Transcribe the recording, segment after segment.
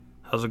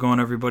How's it going,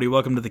 everybody?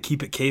 Welcome to the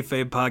Keep It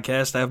Kayfabe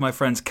podcast. I have my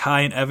friends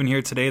Kai and Evan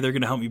here today. They're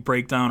going to help me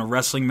break down a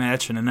wrestling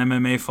match and an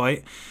MMA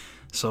fight.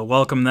 So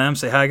welcome them.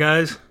 Say hi,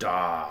 guys.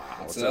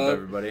 What's up,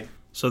 everybody?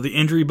 So the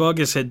injury bug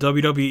has hit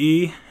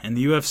WWE and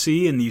the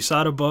UFC, and the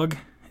USADA bug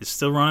is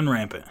still running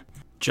rampant.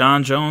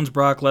 Jon Jones,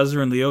 Brock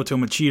Lesnar, and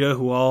Lyoto Machida,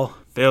 who all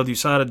failed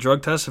USADA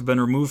drug tests, have been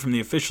removed from the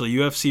official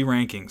UFC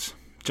rankings.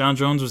 Jon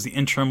Jones was the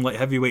interim light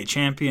heavyweight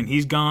champion.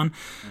 He's gone.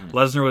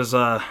 Lesnar was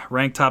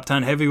ranked top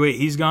 10 heavyweight.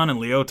 He's gone. And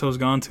Lyoto's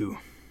gone too.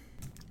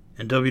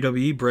 In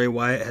WWE, Bray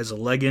Wyatt has a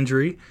leg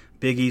injury.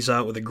 Big E's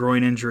out with a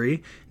groin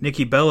injury.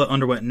 Nikki Bella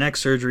underwent neck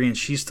surgery and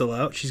she's still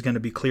out. She's going to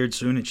be cleared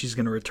soon and she's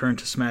going to return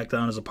to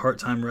SmackDown as a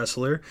part-time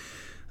wrestler.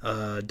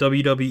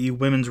 WWE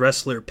women's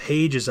wrestler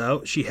Paige is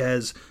out. She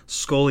has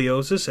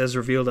scoliosis, as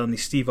revealed on the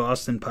Steve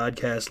Austin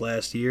podcast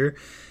last year.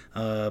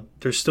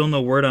 There's still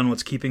no word on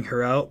what's keeping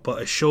her out, but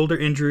a shoulder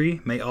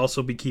injury may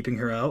also be keeping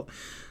her out.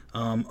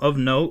 Of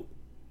note,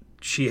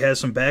 she has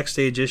some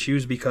backstage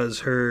issues because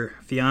her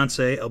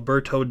fiance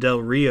Alberto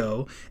Del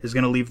Rio is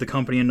going to leave the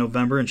company in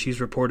November, and she's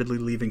reportedly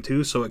leaving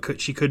too. So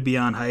she could be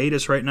on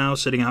hiatus right now,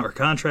 sitting out her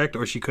contract,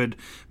 or she could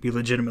be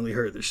legitimately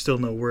hurt. There's still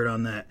no word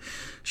on that.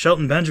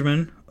 Shelton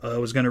Benjamin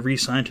was going to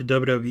re-sign to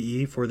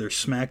WWE for their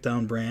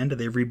SmackDown brand.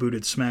 They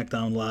rebooted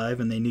SmackDown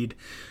Live, and they need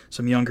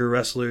some younger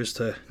wrestlers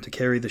to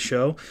carry the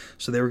show.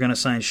 So they were going to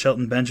sign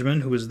Shelton Benjamin,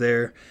 who was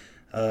there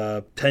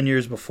 10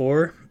 years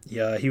before.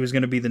 Yeah, he was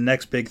going to be the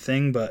next big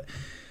thing, but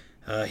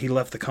he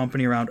left the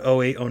company around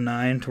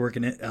 08-09 to work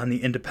on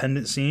the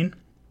independent scene.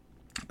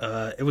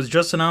 It was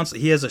just announced that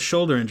he has a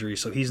shoulder injury,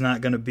 so he's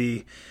not going to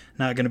be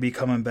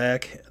coming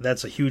back.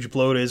 That's a huge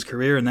blow to his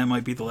career, and that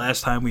might be the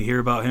last time we hear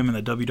about him in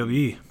the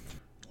WWE.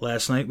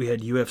 Last night we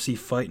had UFC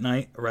Fight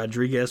Night,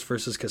 Rodriguez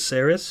versus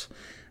Caceres.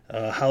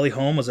 Holly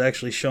Holm was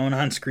actually shown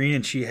on screen,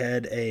 and she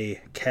had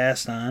a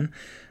cast on.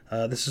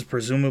 This is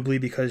presumably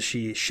because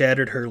she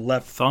shattered her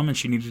left thumb and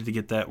she needed to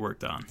get that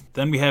worked on.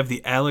 Then we have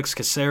the Alex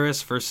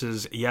Caceres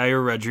versus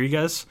Yair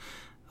Rodriguez.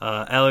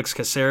 Alex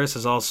Caceres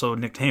is also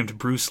nicknamed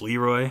Bruce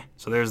Leroy,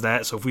 so there's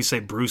that. So if we say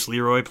Bruce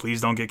Leroy,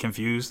 please don't get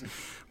confused.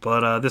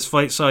 But this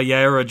fight saw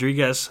Yair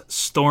Rodriguez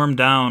storm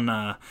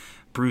down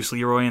Bruce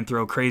Leroy and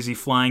throw crazy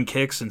flying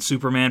kicks and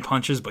Superman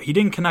punches, but he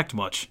didn't connect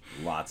much.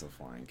 Lots of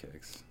flying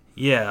kicks.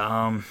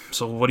 Yeah,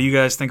 so what do you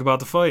guys think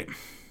about the fight?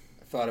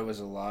 I thought it was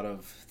a lot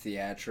of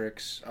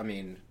theatrics. I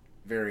mean,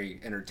 very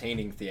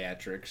entertaining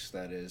theatrics,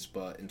 that is,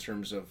 but in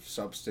terms of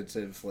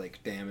substantive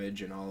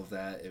damage and all of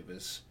that, it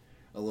was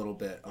a little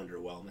bit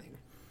underwhelming.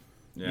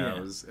 Yeah.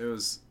 It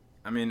was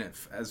I mean,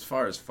 as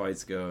far as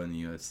fights go in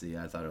the UFC,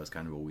 I thought it was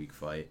kind of a weak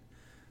fight.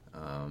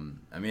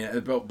 I mean,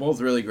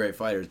 both really great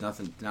fighters.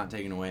 Not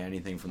taking away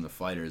anything from the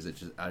fighters.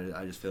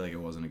 I just feel like it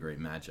wasn't a great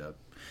matchup.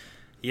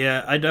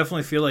 Yeah, I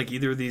definitely feel like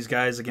either of these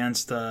guys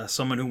against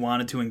someone who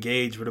wanted to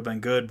engage would have been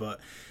good, but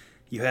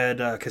you had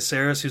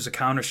Caceres, who's a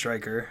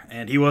counter-striker,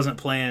 and he wasn't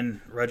playing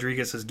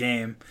Rodriguez's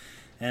game.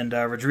 And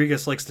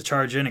Rodriguez likes to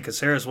charge in, and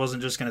Caceres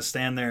wasn't just going to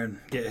stand there and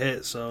get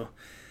hit. So,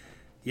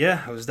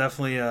 yeah, it was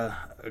definitely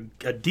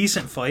a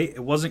decent fight.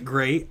 It wasn't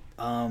great.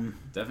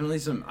 Definitely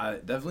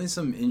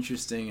some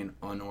interesting and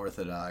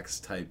unorthodox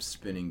type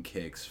spinning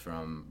kicks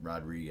from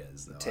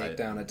Rodriguez, though.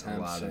 Takedown attempts.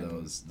 A lot of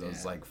those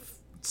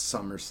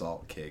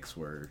somersault kicks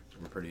were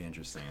pretty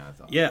interesting, I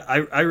thought. Yeah,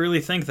 I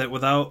really think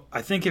that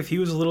I think if he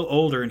was a little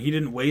older and he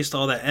didn't waste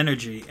all that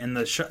energy and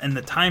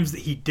the times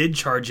that he did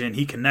charge in,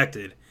 he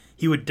connected,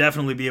 he would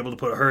definitely be able to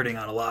put a hurting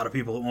on a lot of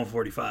people at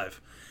 145.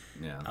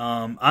 Yeah.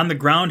 On the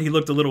ground, he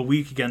looked a little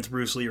weak against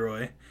Bruce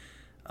Leroy.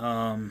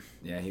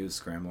 Yeah, he was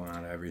scrambling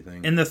out of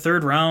everything. In the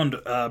third round,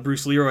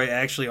 Bruce Leroy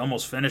actually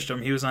almost finished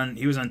him. He was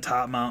on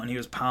top mount and he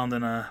was pounding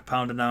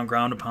down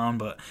ground to pound,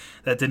 but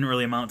that didn't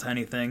really amount to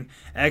anything.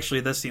 Actually,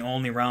 that's the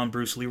only round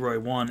Bruce Leroy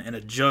won, and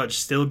a judge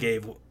still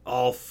gave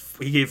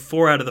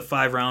 4 out of the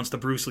 5 rounds to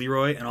Bruce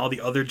Leroy, and all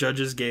the other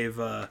judges gave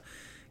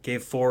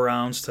 4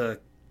 rounds to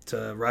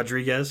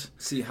Rodriguez.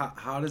 See,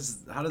 how does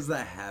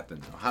that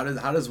happen though?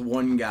 How does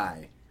one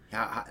guy,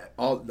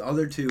 all the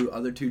other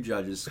two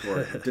judges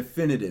score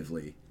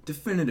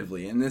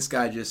definitively, and this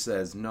guy just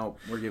says, nope,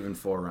 we're giving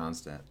 4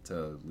 rounds to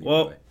Leroy.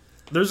 Well,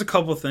 there's a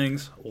couple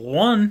things.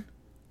 One,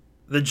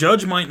 the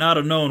judge might not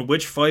have known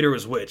which fighter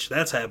was which.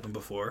 That's happened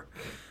before.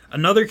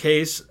 Another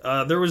case,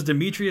 there was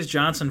Demetrius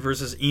Johnson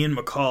versus Ian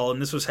McCall,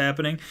 and this was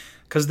happening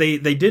because they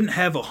didn't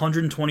have a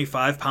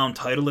 125-pound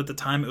title at the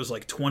time. It was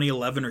like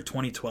 2011 or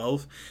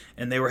 2012,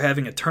 and they were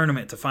having a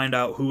tournament to find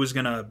out who was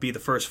going to be the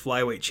first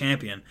flyweight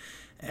champion.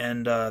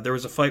 And there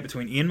was a fight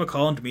between Ian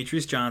McCall and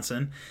Demetrius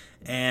Johnson,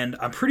 and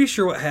I'm pretty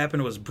sure what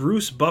happened was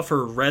Bruce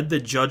Buffer read the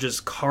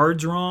judge's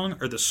cards wrong,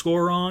 or the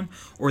score wrong,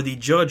 or the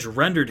judge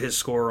rendered his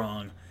score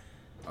wrong.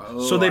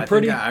 Oh, so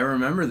I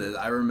remember this.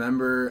 I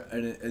remember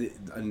an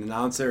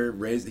announcer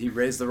raised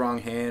the wrong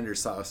hand or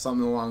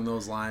something along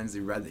those lines.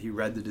 He read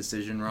the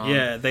decision wrong.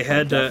 Yeah, they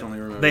had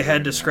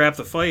to scrap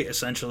the fight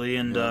essentially,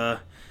 and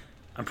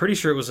I'm pretty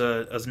sure it was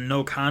a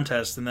no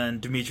contest, and then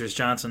Demetrius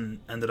Johnson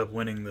ended up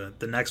winning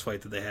the next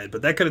fight that they had.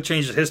 But that could have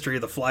changed the history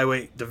of the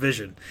flyweight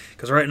division,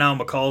 because right now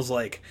McCall's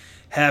like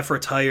half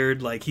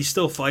retired, like he's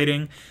still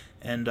fighting,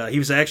 And he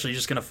was actually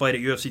just going to fight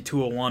at UFC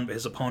 201, but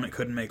his opponent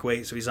couldn't make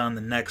weight, so he's on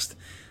the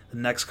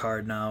next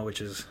card now,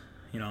 which is,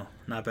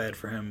 not bad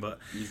for him. But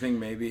you think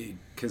maybe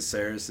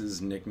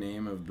Caceres'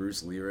 nickname of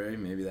Bruce Leroy,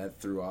 maybe that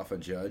threw off a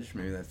judge?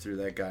 Maybe that threw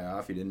that guy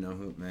off? He didn't know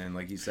who, man,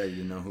 like you said, he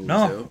didn't know who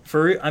was who?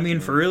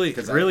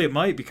 Really it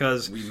might,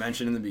 because we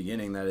mentioned in the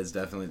beginning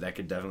that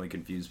could definitely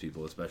confuse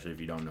people, especially if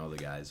you don't know the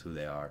guys, who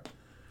they are.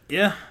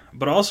 Yeah,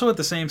 but also at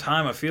the same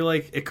time, I feel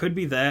like it could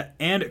be that,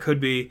 and it could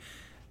be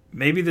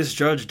maybe this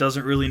judge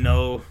doesn't really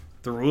know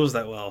the rules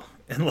that well.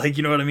 And,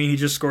 you know what I mean? He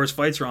just scores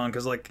fights wrong,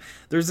 because,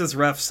 there's this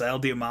ref, Sal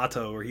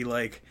D'Amato, where he,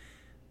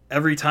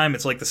 every time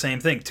it's the same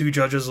thing. Two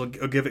judges will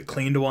give it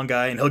clean to one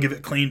guy, and he'll give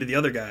it clean to the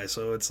other guy.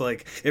 So it's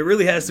it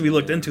really has to be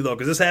looked into, though,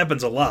 because this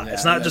happens a lot. Yeah,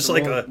 it's not just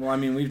Well, I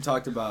mean, we've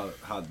talked about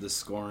how the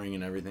scoring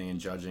and everything and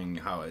judging,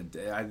 how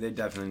they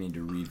definitely need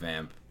to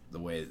revamp the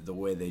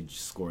way they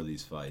score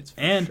these fights.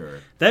 And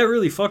sure. That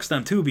really fucks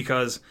them, too,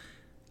 because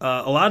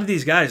a lot of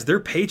these guys, their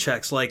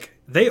paychecks,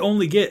 they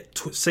only get,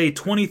 say,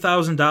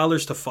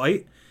 $20,000 to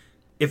fight.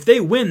 If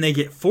they win, they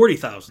get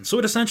 $40,000. So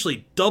it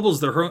essentially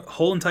doubles their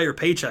whole entire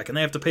paycheck, and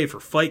they have to pay for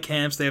fight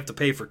camps. They have to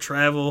pay for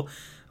travel.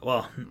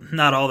 Well,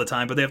 not all the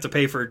time, but they have to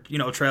pay for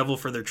travel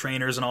for their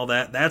trainers and all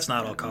that. That's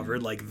not all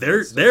covered.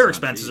 Their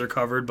expenses are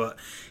covered, but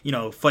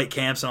fight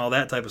camps and all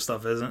that type of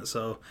stuff isn't.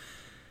 So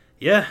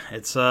yeah,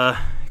 it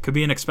could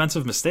be an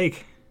expensive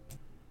mistake.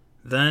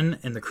 Then,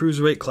 in the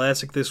Cruiserweight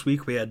Classic this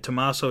week, we had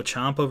Tommaso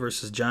Ciampa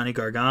versus Johnny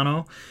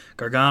Gargano.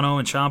 Gargano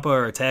and Ciampa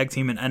are a tag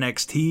team in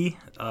NXT.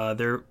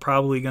 They're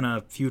probably going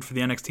to feud for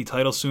the NXT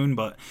title soon,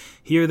 but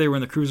here they were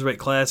in the Cruiserweight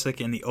Classic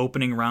in the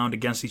opening round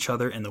against each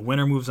other, and the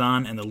winner moves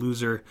on, and the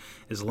loser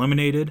is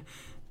eliminated.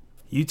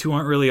 You two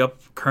aren't really up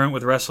current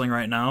with wrestling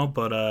right now,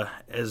 but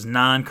as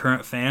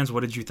non-current fans, what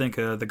did you think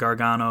of the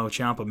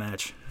Gargano-Ciampa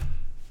match?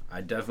 I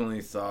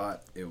definitely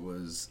thought it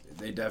was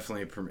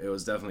definitely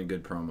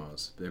good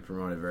promos. They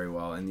promoted very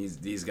well, and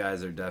these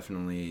guys are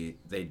definitely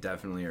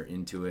are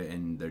into it,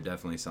 and they're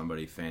definitely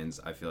somebody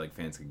I feel like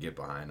fans could get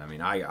behind. I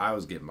mean, I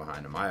was getting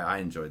behind them. I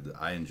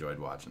enjoyed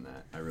watching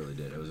that. I really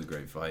did. It was a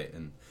great fight,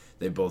 and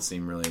they both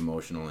seemed really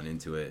emotional and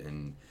into it.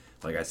 And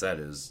like I said,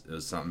 it was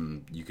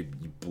something you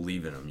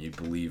believe in them. You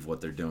believe what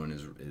they're doing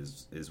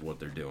is what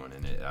they're doing,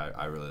 and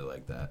I really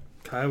like that.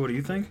 Kai, what do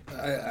you think?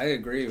 I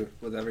agree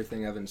with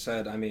everything Evan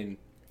said. I mean,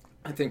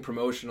 I think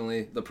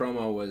promotionally, the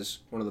promo was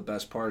one of the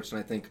best parts, and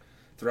I think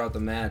throughout the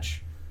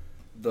match,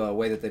 the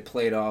way that they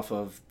played off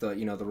of the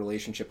the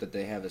relationship that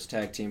they have as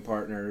tag team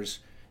partners,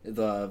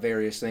 the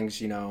various things,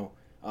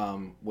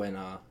 when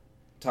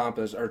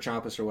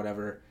Ciampas or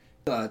whatever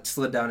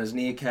slid down his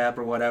kneecap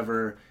or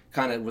whatever,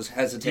 kind of was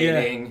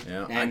hesitating.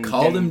 Yeah. And I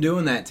called him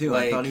doing that too.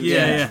 I thought he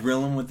was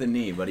drilling with the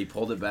knee, but he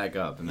pulled it back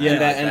up. And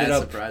that ended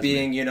up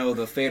being,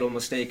 the fatal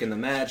mistake in the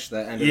match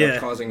that ended up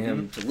causing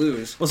him to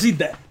lose. Well, see,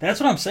 that's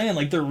what I'm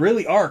saying. There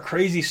really are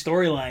crazy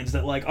storylines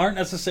that aren't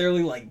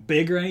necessarily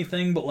big or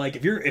anything, but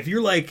if you're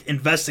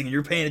investing and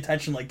you're paying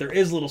attention, there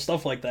is little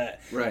stuff like that.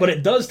 Right. But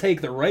it does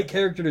take the right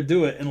character to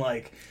do it, and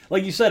like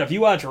you said, if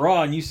you watch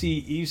Raw and you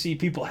see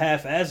people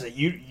half-ass it,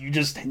 you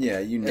just have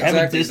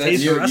a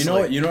distaste for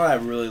wrestling. You know what I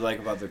really like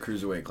about the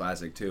Cruiserweight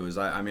Classic too is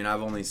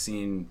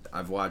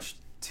I've watched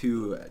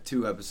two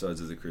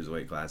episodes of the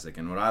Cruiserweight Classic,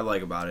 and what I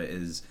like about it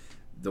is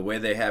the way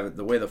they have it,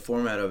 the way the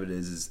format of it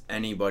is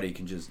anybody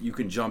can you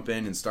can jump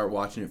in and start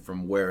watching it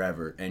from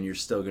wherever, and you're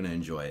still going to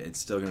enjoy it. It's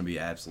still going to be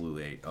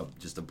absolutely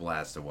just a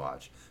blast to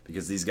watch,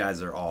 because these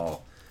guys are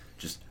all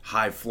just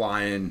high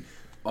flying,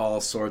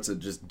 all sorts of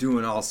just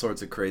doing all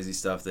sorts of crazy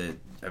stuff that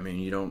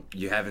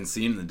you haven't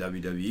seen in the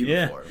WWE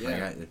before.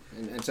 Yeah.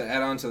 And to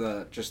add on to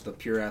the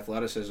pure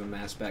athleticism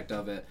aspect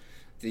of it,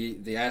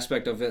 the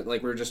aspect of it,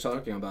 like we were just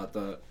talking about,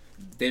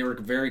 they were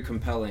very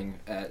compelling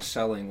at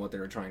selling what they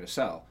were trying to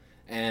sell.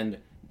 And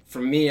for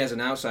me as an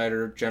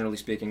outsider, generally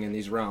speaking, in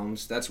these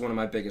realms, that's one of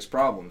my biggest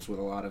problems with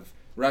a lot of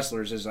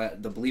wrestlers is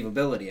that the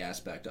believability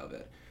aspect of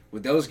it.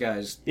 With those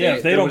guys,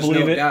 if they don't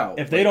believe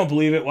it, they don't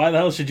believe it, why the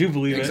hell should you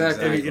believe it?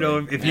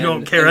 If you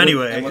don't care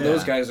anyway. And with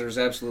those guys, there's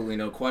absolutely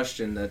no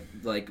question that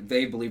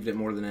they believed it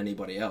more than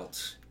anybody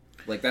else.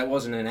 That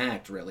wasn't an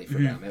act really for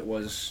them. It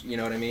was, you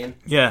know what I mean?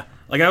 Yeah.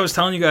 Like I was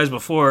telling you guys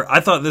before, I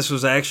thought this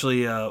was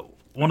actually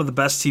one of the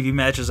best TV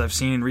matches I've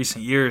seen in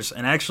recent years.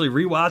 And actually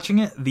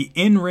rewatching it, the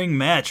in-ring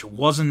match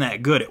wasn't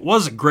that good. It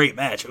was a great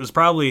match. It was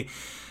probably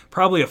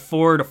a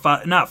 4 to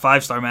 5, not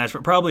 5-star match,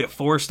 but probably a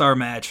 4-star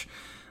match.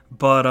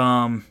 But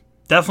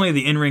definitely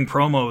the in-ring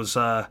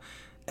promos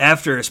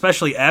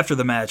especially after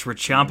the match, where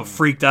Ciampa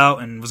freaked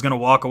out and was going to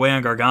walk away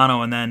on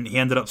Gargano, and then he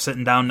ended up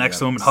sitting down next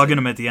to him and hugging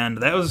him at the end.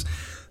 That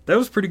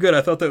was pretty good.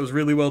 I thought that was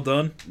really well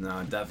done. No,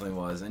 it definitely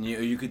was, and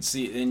you could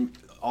see in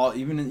all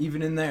even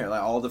in there,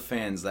 all the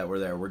fans that were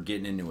there were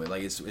getting into it.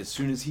 As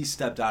soon as he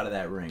stepped out of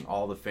that ring,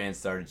 all the fans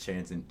started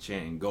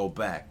chanting, "Go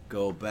back,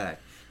 go back."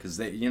 Because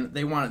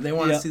they want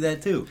to see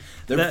that too.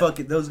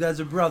 Those guys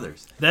are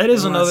brothers. That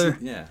is another.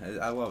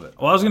 I love it.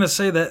 Well, I was gonna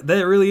say that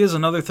really is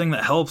another thing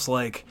that helps.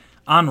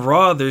 On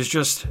Raw, there's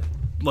just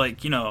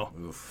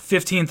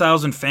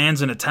 15,000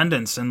 fans in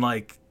attendance, and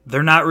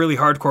they're not really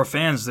hardcore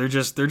fans. They're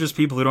just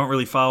people who don't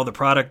really follow the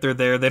product. They're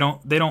there. They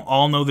don't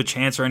all know the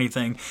chants or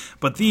anything.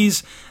 But the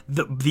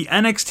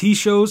NXT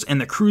shows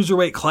and the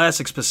Cruiserweight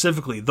Classic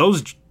specifically,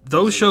 those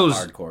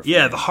shows,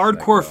 the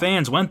hardcore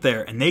fans went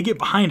there and they get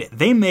behind it.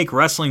 They make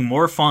wrestling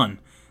more fun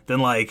than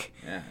like.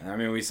 Yeah, I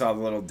mean, we saw the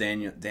little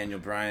Daniel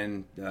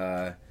Bryan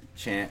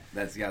chant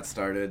that got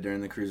started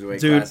during the Cruiserweight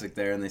Classic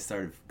there, and they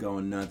started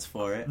going nuts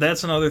for it.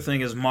 That's another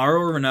thing is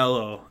Mauro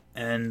Ranallo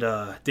and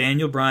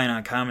Daniel Bryan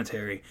on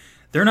commentary.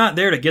 They're not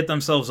there to get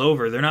themselves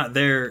over. They're not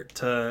there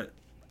to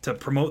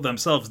promote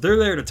themselves. They're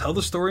there to tell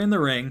the story in the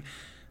ring.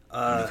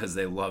 Because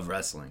they love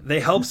wrestling.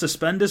 They help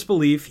suspend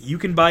disbelief. You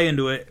can buy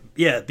into it.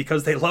 Yeah,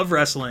 because they love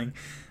wrestling.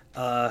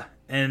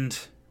 And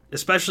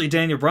especially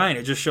Daniel Bryan,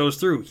 it just shows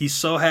through. He's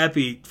so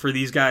happy for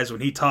these guys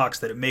when he talks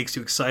that it makes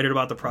you excited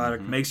about the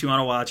product, makes you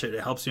want to watch it.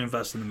 It helps you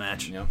invest in the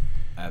match. Yep,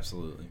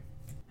 absolutely.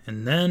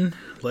 And then,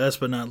 last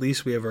but not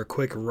least, we have our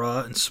quick Raw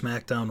and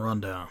SmackDown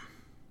rundown.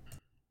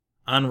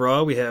 On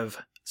Raw, we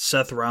have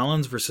Seth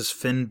Rollins versus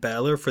Finn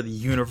Balor for the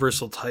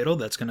Universal title.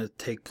 That's going to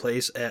take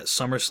place at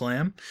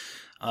SummerSlam.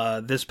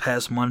 This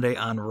past Monday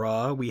on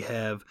Raw, we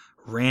have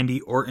Randy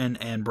Orton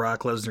and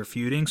Brock Lesnar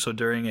feuding. So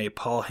during a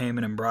Paul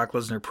Heyman and Brock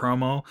Lesnar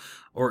promo,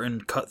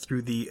 Orton cut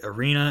through the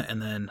arena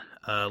and then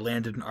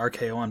landed an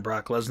RKO on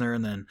Brock Lesnar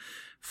and then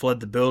fled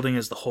the building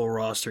as the whole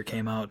roster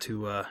came out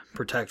to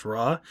protect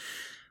Raw.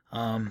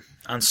 On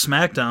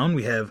SmackDown,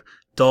 we have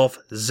Dolph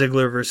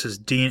Ziggler versus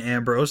Dean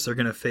Ambrose. They're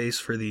going to face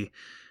for the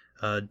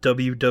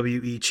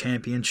WWE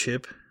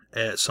Championship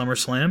at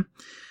SummerSlam.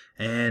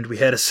 And we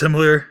had a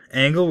similar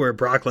angle where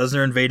Brock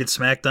Lesnar invaded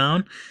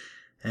SmackDown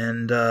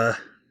and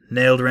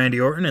nailed Randy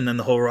Orton, and then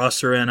the whole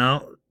roster ran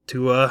out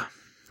to a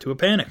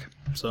panic.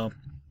 So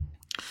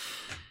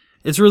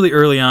it's really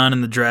early on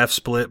in the draft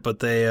split, but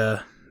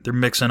they're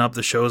mixing up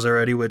the shows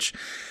already, which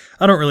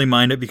I don't really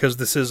mind it because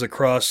this is a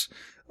cross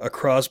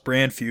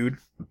brand feud,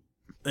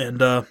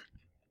 and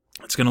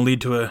it's going to lead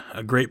to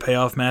a great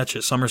payoff match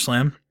at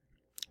SummerSlam.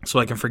 So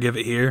I can forgive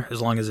it here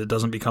as long as it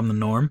doesn't become the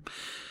norm.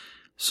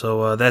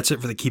 So that's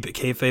it for the Keep It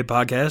Kayfabe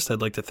podcast.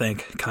 I'd like to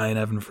thank Kai and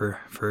Evan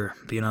for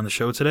being on the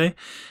show today.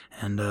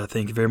 And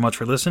thank you very much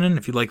for listening.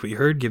 If you like what you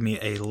heard, give me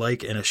a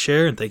like and a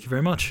share. And thank you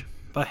very much.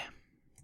 Bye.